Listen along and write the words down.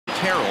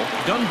Terrell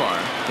Dunbar.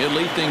 He'll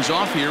lead things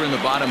off here in the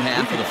bottom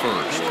half of the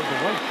first.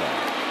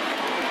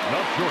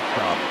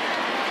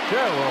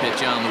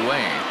 Pitch on the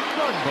way.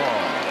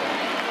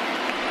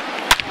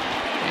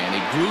 And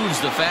he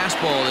grooves the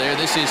fastball there.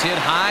 This is hit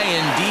high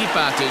and deep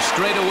out to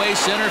straightaway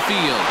center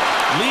field.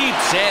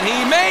 Leaps, and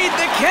he made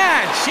the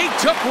catch. He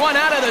took one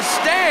out of the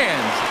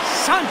stands.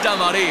 Santa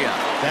Maria.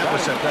 That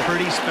was a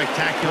pretty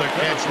spectacular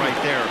catch right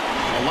there.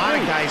 A lot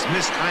of guys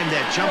mistime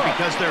that jump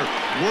because they're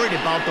worried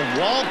about the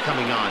wall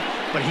coming on.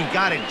 But he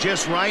got it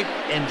just right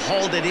and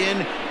hauled it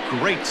in.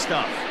 Great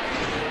stuff.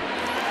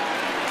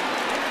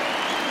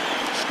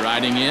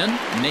 Striding in,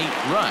 Nate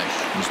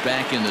Rush is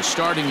back in the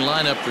starting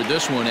lineup for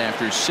this one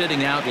after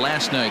sitting out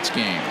last night's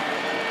game.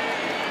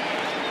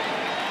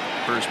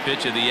 First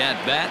pitch of the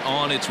at-bat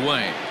on its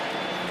way.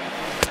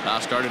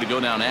 Started to go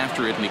down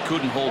after it, and he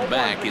couldn't hold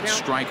back. It's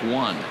strike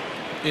one.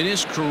 In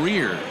his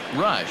career,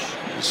 Rush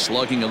is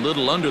slugging a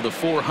little under the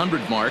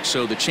 400 mark,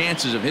 so the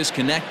chances of his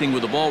connecting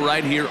with the ball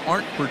right here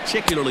aren't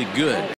particularly good.